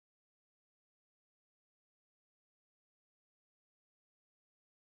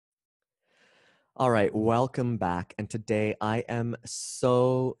All right, welcome back. And today I am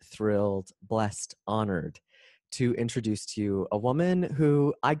so thrilled, blessed, honored to introduce to you a woman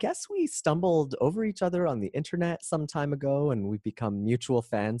who I guess we stumbled over each other on the internet some time ago, and we've become mutual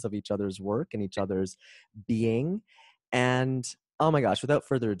fans of each other's work and each other's being. And oh my gosh, without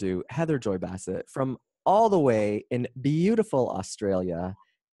further ado, Heather Joy Bassett from all the way in beautiful Australia.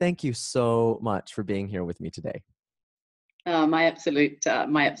 Thank you so much for being here with me today. My absolute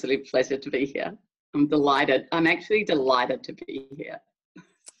pleasure to be here. I'm delighted. I'm actually delighted to be here.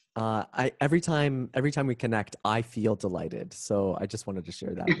 Every time we connect, I feel delighted. So I just wanted to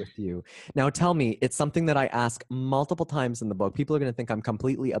share that with you. Now, tell me, it's something that I ask multiple times in the book. People are going to think I'm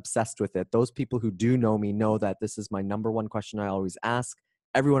completely obsessed with it. Those people who do know me know that this is my number one question I always ask.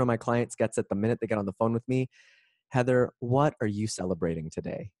 Every one of my clients gets it the minute they get on the phone with me. Heather, what are you celebrating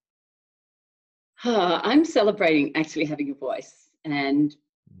today? I'm celebrating actually having a voice, and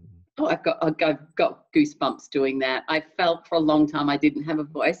I've got goosebumps doing that. I felt for a long time I didn't have a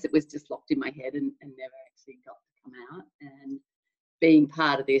voice. It was just locked in my head and never actually got to come out. And being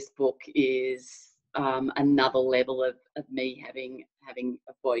part of this book is another level of me having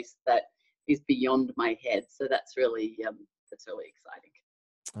a voice that is beyond my head. So that's really exciting.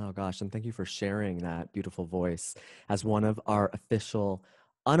 Oh gosh, and thank you for sharing that beautiful voice as one of our official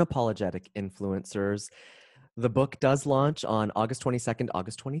unapologetic influencers. The book does launch on August 22nd,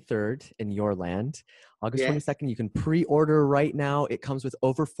 August 23rd in your land. August Yes. 22nd, you can pre-order right now. It comes with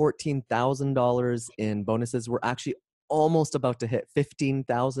over $14,000 in bonuses. We're actually almost about to hit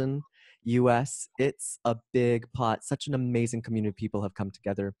 15,000 US. It's a big pot. Such an amazing community of people have come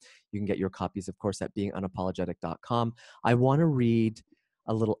together. You can get your copies, of course, at beingunapologetic.com. I want to read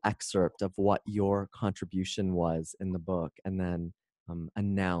a little excerpt of what your contribution was in the book, and then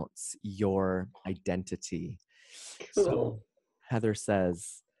announce your identity. So Cool. Heather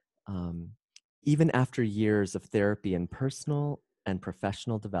says, even after years of therapy and personal and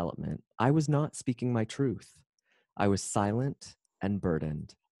professional development, I was not speaking my truth. I was silent and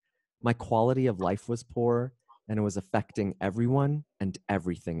burdened. My quality of life was poor, and it was affecting everyone and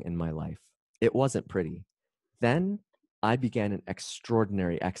everything in my life. It wasn't pretty. Then I began an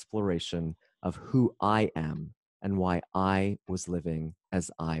extraordinary exploration of who I am and why I was living as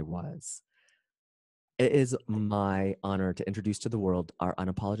I was. It is my honor to introduce to the world our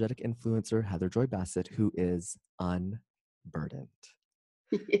unapologetic influencer, Heather Joy Bassett, who is unburdened.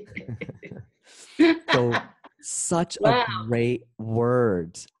 So, such a Wow. great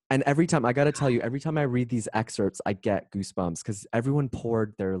word. And every time, I got to tell you, every time I read these excerpts, I get goosebumps because everyone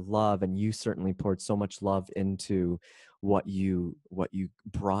poured their love, and you certainly poured so much love into what you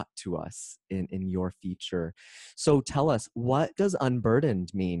brought to us in your feature. So tell us, what does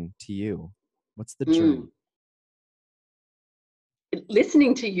unburdened mean to you? What's the journey? Mm.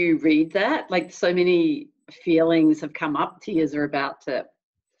 Listening to you read that, like so many feelings have come up, tears are about to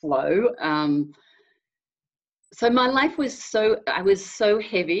flow. So my life was I was so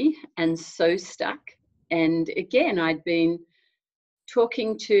heavy and so stuck. And again, I'd been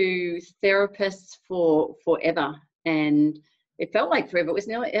talking to therapists for forever, and it felt like forever.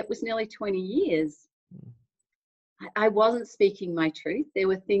 It was nearly 20 years. I wasn't speaking my truth. There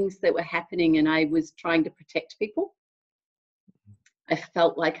were things that were happening, and I was trying to protect people. I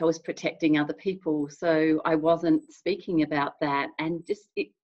felt like I was protecting other people, so I wasn't speaking about that, and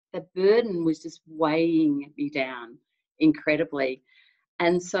the burden was just weighing me down incredibly.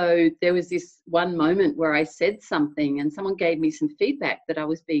 And so there was this one moment where I said something, and someone gave me some feedback that I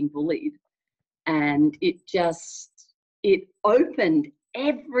was being bullied, and it opened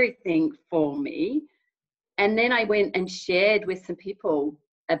everything for me. And then I went and shared with some people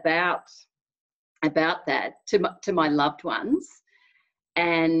about that to my loved ones,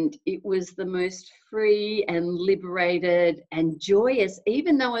 and it was the most free and liberated and joyous,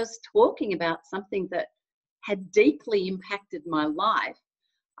 even though I was talking about something that had deeply impacted my life.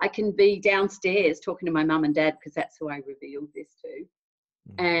 I can be downstairs talking to my mum and dad, because that's who I revealed this to,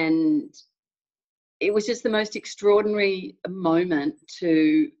 and it was just the most extraordinary moment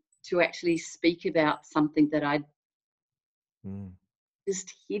to actually speak about something that I'd Mm.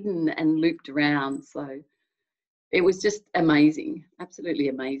 just hidden and looped around. So it was just amazing, absolutely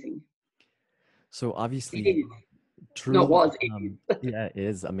amazing. So It obviously, is. No, it truly was. It become, is. yeah, it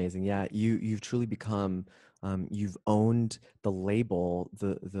is amazing. Yeah, you've truly become, you've owned the label,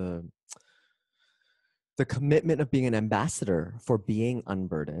 the commitment of being an ambassador for being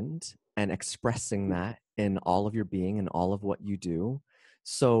unburdened and expressing that in all of your being and all of what you do.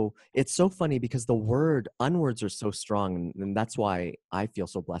 So it's so funny because the word unwords are so strong, and that's why I feel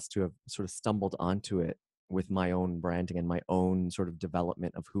so blessed to have sort of stumbled onto it with my own branding and my own sort of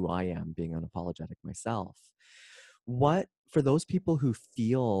development of who I am, being unapologetic myself. What, for those people who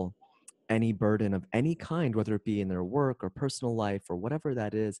feel any burden of any kind, whether it be in their work or personal life or whatever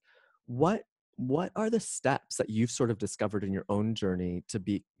that is, what are the steps that you've sort of discovered in your own journey to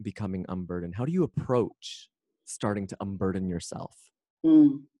becoming unburdened? How do you approach starting to unburden yourself?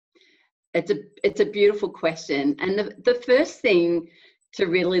 Mm. It's a beautiful question. And the first thing to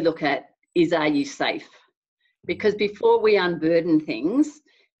really look at is, are you safe? Because before we unburden things,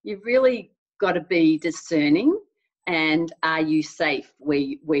 you've really got to be discerning, and are you safe where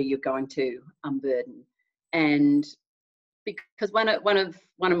you're going to unburden? And because one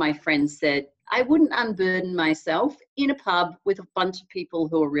of my friends said, I wouldn't unburden myself in a pub with a bunch of people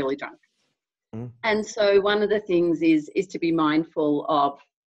who are really drunk. Mm. And so one of the things is to be mindful of,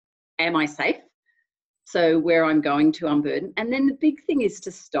 am I safe? So where I'm going to unburden. And then the big thing is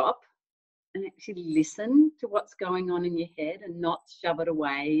to stop and actually listen to what's going on in your head, and not shove it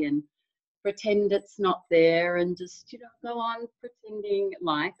away and pretend it's not there and just, go on pretending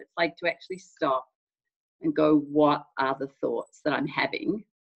life. It's like to actually stop and go, what are the thoughts that I'm having?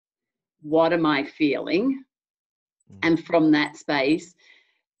 What am I feeling? And from that space,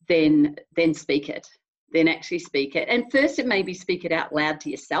 then speak it. Then actually speak it. And first it may be speak it out loud to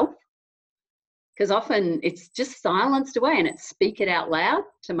yourself, because often it's just silenced away, and it's speak it out loud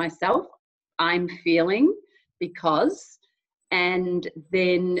to myself. I'm feeling because, and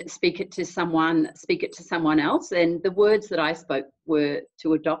then speak it to someone else. And the words that I spoke were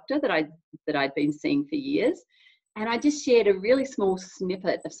to a doctor that I'd been seeing for years. And I just shared a really small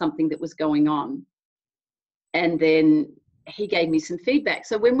snippet of something that was going on. And then he gave me some feedback.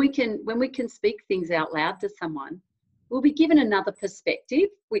 So when we can speak things out loud to someone, we'll be given another perspective,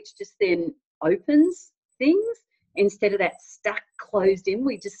 which just then opens things. Instead of that stuck, closed in,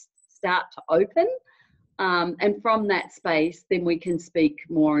 we just start to open. And from that space, then we can speak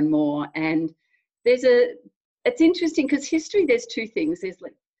more and more. And it's interesting, because history, there's two things. There's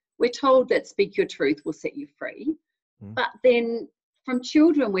like, we're told that speak your truth will set you free. But then from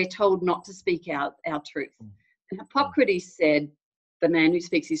children, we're told not to speak out our truth. And Hippocrates said, the man who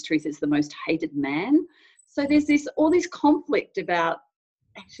speaks his truth is the most hated man. So there's all this conflict about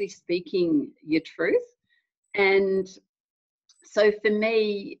actually speaking your truth. And so for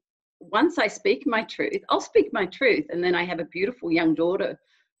me, once I speak my truth, I'll speak my truth. And then I have a beautiful young daughter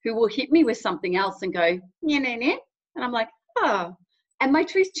who will hit me with something else and go, yeah, nah, nah. And I'm like, oh, and my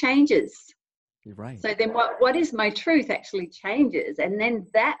truth changes. You're right. So then what is my truth actually changes. And then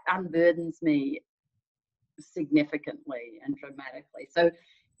that unburdens me significantly and dramatically. So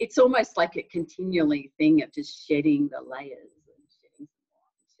it's almost like a continually thing of just shedding the layers and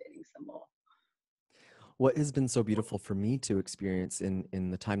shedding some more. What has been so beautiful for me to experience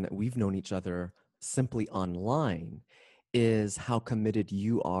in the time that we've known each other simply online is how committed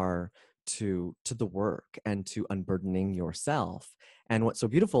you are to the work and to unburdening yourself. And what's so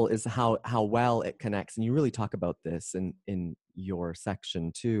beautiful is how well it connects. And you really talk about this in your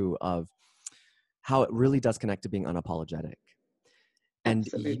section too, of how it really does connect to being unapologetic. And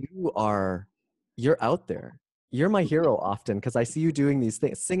Absolutely. you're out there. You're my hero often, because I see you doing these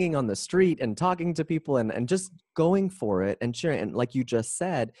things, singing on the street and talking to people and just going for it and sharing. And like you just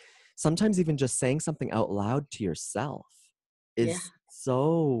said, sometimes even just saying something out loud to yourself is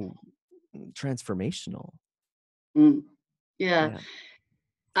so transformational. Yeah.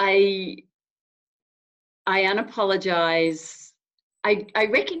 I unapologize. I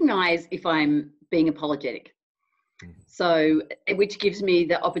recognize if I'm being apologetic. So, which gives me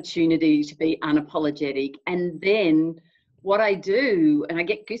the opportunity to be unapologetic. And then what I do, and I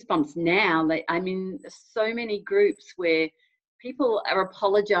get goosebumps now, I'm in so many groups where people are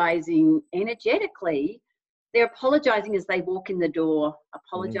apologizing energetically. They're apologizing as they walk in the door,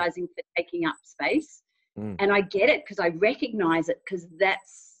 apologizing for taking up space. And I get it, because I recognize it, because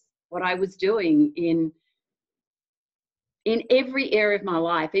that's what I was doing in every area of my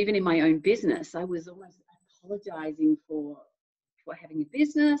life. Even in my own business, I was almost apologizing for having a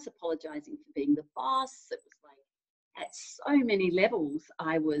business, apologizing for being the boss. It was like at so many levels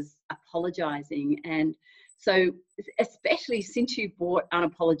I was apologizing. And so especially since you brought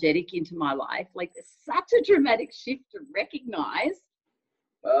unapologetic into my life, like there's such a dramatic shift to recognize,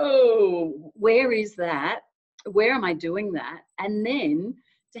 oh, where is that? Where am I doing that? And then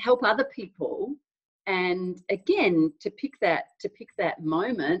to help other people. And again, to pick that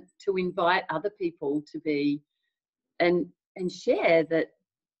moment to invite other people to be and share that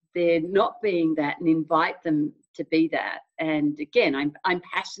they're not being that, and invite them to be that. And again, I'm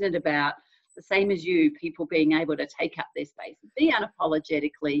passionate about the same as you, people being able to take up their space and be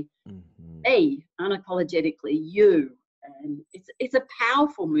unapologetically Be unapologetically you. And it's a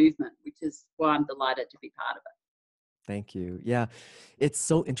powerful movement, which is why I'm delighted to be part of it. Thank you. Yeah, it's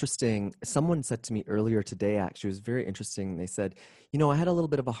so interesting. Someone said to me earlier today, actually, it was very interesting. They said, I had a little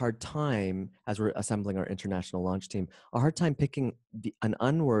bit of a hard time as we're assembling our international launch team, a hard time picking an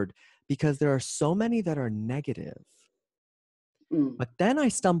unword because there are so many that are negative. But then I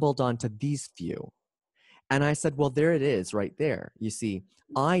stumbled onto these few. And I said, well, there it is right there. You see,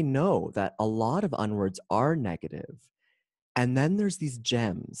 I know that a lot of unwords are negative. And then there's these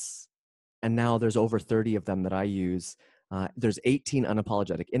gems. And now there's over 30 of them that I use. There's 18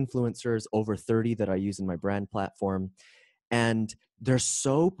 unapologetic influencers, over 30 that I use in my brand platform. And they're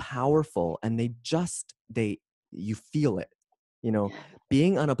so powerful, and you feel it. Yeah.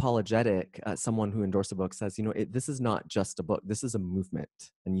 Being unapologetic, someone who endorsed a book says, this is not just a book, this is a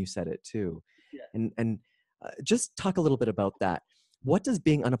movement. And you said it too. Yeah. And just talk a little bit about that. What does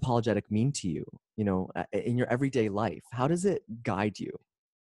being unapologetic mean to you, in your everyday life? How does it guide you?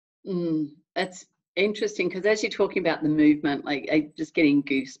 That's interesting, because as you're talking about the movement, like I'm just getting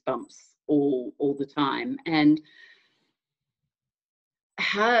goosebumps all the time. And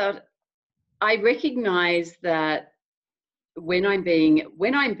how I recognize that when I'm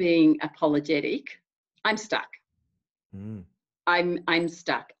being apologetic, I'm stuck. Mm. I'm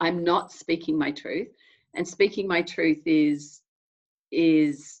stuck. I'm not speaking my truth. And speaking my truth is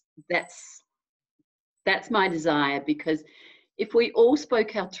that's my desire, because if we all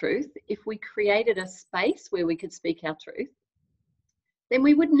spoke our truth, if we created a space where we could speak our truth, then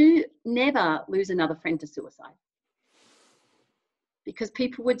we would never lose another friend to suicide. Because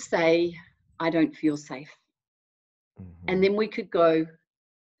people would say, I don't feel safe. Mm-hmm. And then we could go,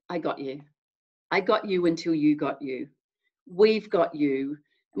 I got you. I got you until you got you. We've got you.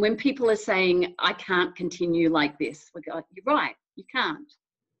 And when people are saying, I can't continue like this, we go, you're right, you can't.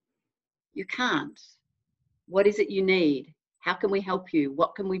 You can't. What is it you need? How can we help you?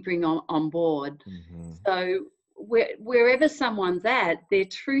 What can we bring on board? Mm-hmm. So wherever someone's at, their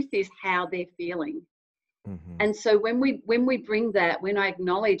truth is how they're feeling. Mm-hmm. And so when we bring that, when I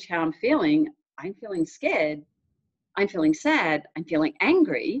acknowledge how I'm feeling scared, I'm feeling sad, I'm feeling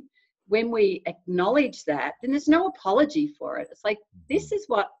angry. When we acknowledge that, then there's no apology for it. It's like, this is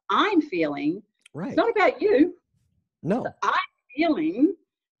what I'm feeling. Right. It's not about you. No. So I'm feeling,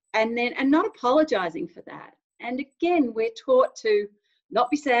 and not apologizing for that. And again, we're taught to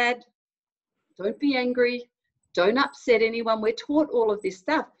not be sad, don't be angry, don't upset anyone. We're taught all of this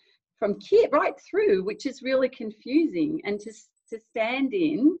stuff from kid right through, which is really confusing. And to stand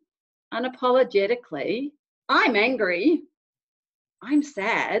in unapologetically, I'm angry, I'm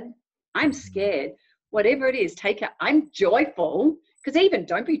sad, I'm scared, whatever it is, take it. I'm joyful, because even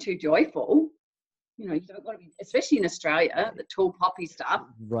don't be too joyful. You don't want to be, especially in Australia, the tall poppy stuff.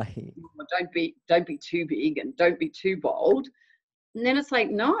 Right. Don't be too big and don't be too bold. And then it's like,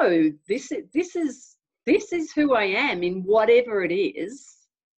 no, this is who I am in whatever it is.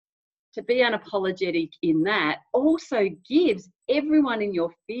 To be unapologetic in that also gives everyone in your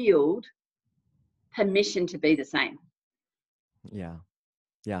field permission to be the same. Yeah.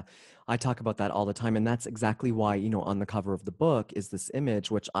 Yeah. I talk about that all the time. And that's exactly why, on the cover of the book is this image,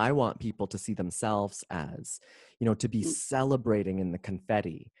 which I want people to see themselves as, to be celebrating in the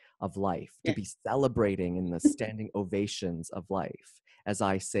confetti of life, to be celebrating in the standing ovations of life. As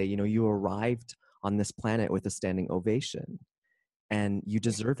I say, you arrived on this planet with a standing ovation, and you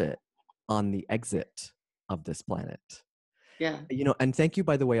deserve it on the exit of this planet. Yeah. And thank you,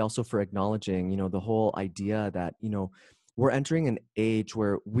 by the way, also for acknowledging, the whole idea that, we're entering an age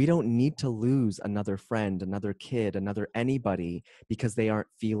where we don't need to lose another friend, another kid, another anybody because they aren't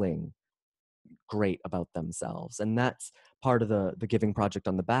feeling great about themselves. And that's part of the giving project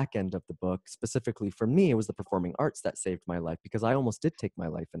on the back end of the book. Specifically for me, it was the performing arts that saved my life, because I almost did take my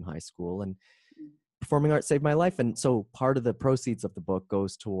life in high school, and performing arts saved my life. And so part of the proceeds of the book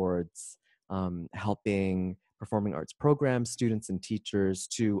goes towards helping performing arts programs, students, and teachers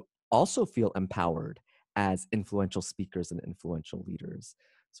to also feel empowered as influential speakers and influential leaders.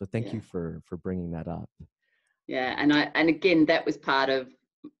 So thank you for bringing that up. Yeah, and again, that was part of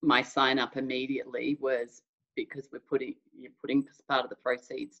my sign up immediately, was because you're putting part of the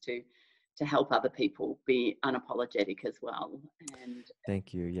proceeds to help other people be unapologetic as well. And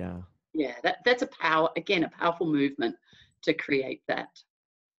thank you. Yeah, that's a powerful movement to create that.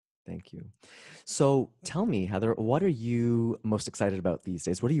 Thank you. So tell me, Heather, what are you most excited about these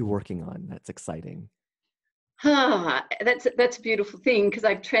days? What are you working on that's exciting? That's a beautiful thing, because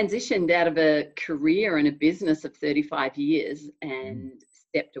I've transitioned out of a career and a business of 35 years and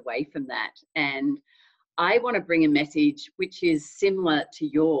stepped away from that. And I want to bring a message which is similar to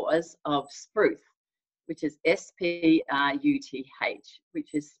yours of spruth, which is Spruth,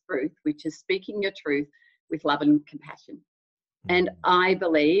 which is spruth, which is speaking your truth with love and compassion. And I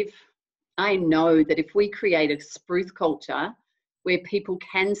believe, I know that if we create a spruth culture where people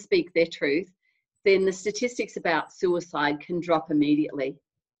can speak their truth, then the statistics about suicide can drop immediately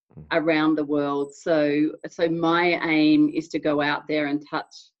around the world. So my aim is to go out there and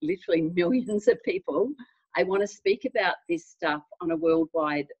touch literally millions of people. I want to speak about this stuff on a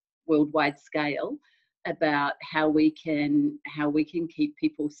worldwide scale, about how we can keep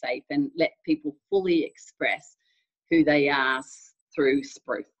people safe and let people fully express who they are through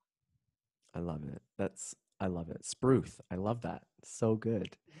spruth. I love it. I love it. Spruth. I love that. So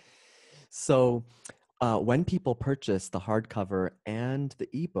good. So when people purchase the hardcover and the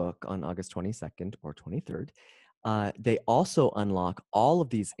ebook on August 22nd or 23rd, they also unlock all of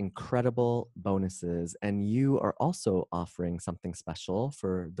these incredible bonuses. And you are also offering something special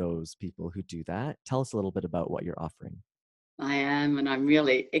for those people who do that. Tell us a little bit about what you're offering. I am, and I'm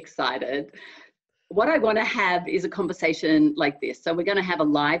really excited. What I want to have is a conversation like this. So we're going to have a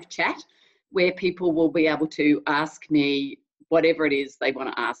live chat where people will be able to ask me whatever it is they want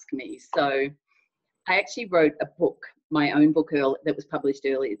to ask me. So I actually wrote a book, my own book that was published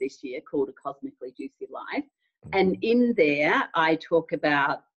earlier this year called A Cosmically Juicy Life. And in there, I talk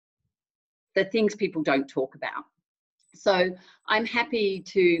about the things people don't talk about. So I'm happy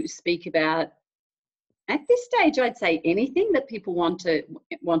to speak about, at this stage, I'd say anything that people want to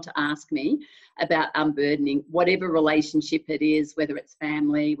ask me about unburdening, whatever relationship it is, whether it's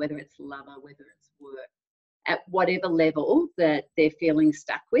family, whether it's lover, whether it's work, at whatever level that they're feeling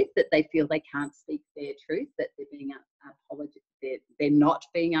stuck with, that they feel they can't speak their truth, that they're not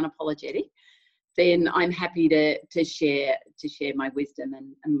being unapologetic, then I'm happy to share my wisdom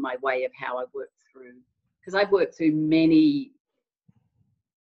and my way of how I work through, because I've worked through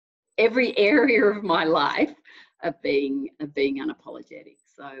every area of my life of being unapologetic.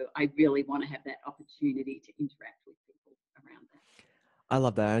 So I really want to have that opportunity to interact with people around that. I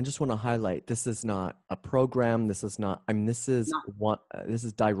love that. I just want to highlight, this is not a program. This is not, I mean, this is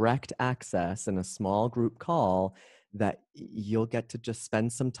direct access in a small group call that you'll get to just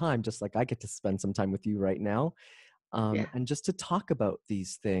spend some time, just like I get to spend some time with you right now. And just to talk about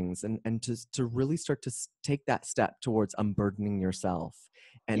these things and to really start to take that step towards unburdening yourself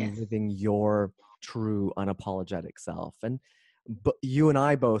and living your true unapologetic self. But you and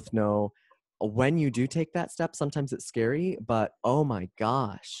I both know when you do take that step, sometimes it's scary, but oh my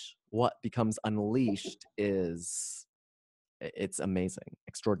gosh, what becomes unleashed it's amazing,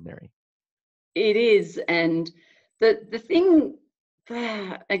 extraordinary. It is. And the thing,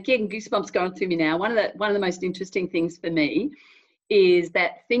 again, goosebumps going through me now. One of the most interesting things for me is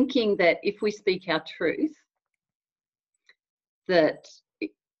that thinking that if we speak our truth, that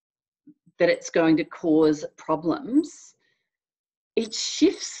it's going to cause problems. It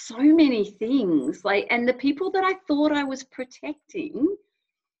shifts so many things. And the people that I thought I was protecting,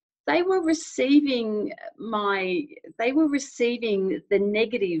 they were receiving the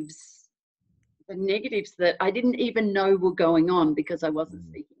negatives that I didn't even know were going on because I wasn't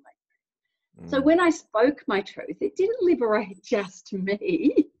speaking my truth. So when I spoke my truth, it didn't liberate just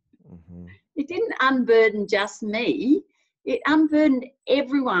me. It didn't unburden just me. It unburdened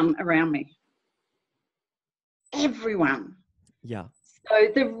everyone around me. Everyone. Yeah. So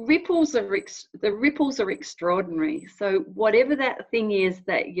the ripples are extraordinary. So whatever that thing is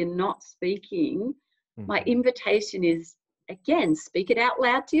that you're not speaking, my invitation is, again, speak it out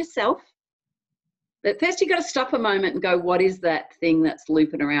loud to yourself. But first you've got to stop a moment and go, what is that thing that's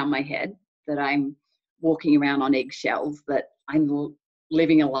looping around my head, that I'm walking around on eggshells, that I'm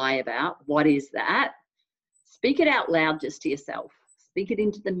living a lie about? What is that? Speak it out loud just to yourself. Speak it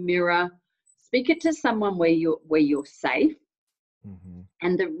into the mirror. Speak it to someone where you're safe.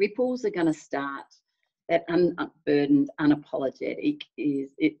 And the ripples are going to start. That unburdened, unapologetic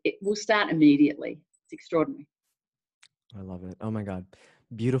it will start immediately. It's extraordinary. I love it. Oh my God.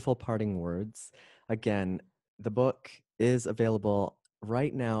 Beautiful parting words. Again, the book is available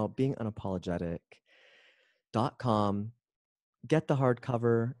right now, beingunapologetic.com. Get the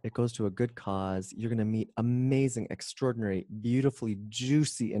hardcover. It goes to a good cause. You're going to meet amazing, extraordinary, beautifully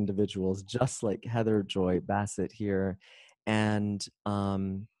juicy individuals, just like Heather Joy Bassett here. And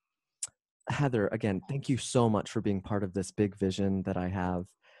Heather, again, thank you so much for being part of this big vision that I have.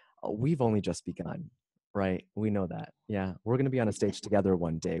 We've only just begun, right? We know that. Yeah. We're going to be on a stage together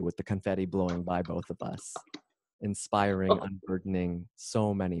one day with the confetti blowing by both of us, inspiring, unburdening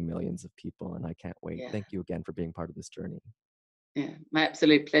so many millions of people. And I can't wait. Thank you again for being part of this journey. Yeah, my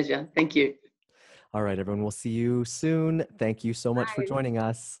absolute pleasure. Thank you. All right, everyone. We'll see you soon. Thank you so much for Bye. joining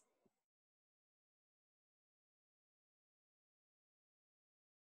us.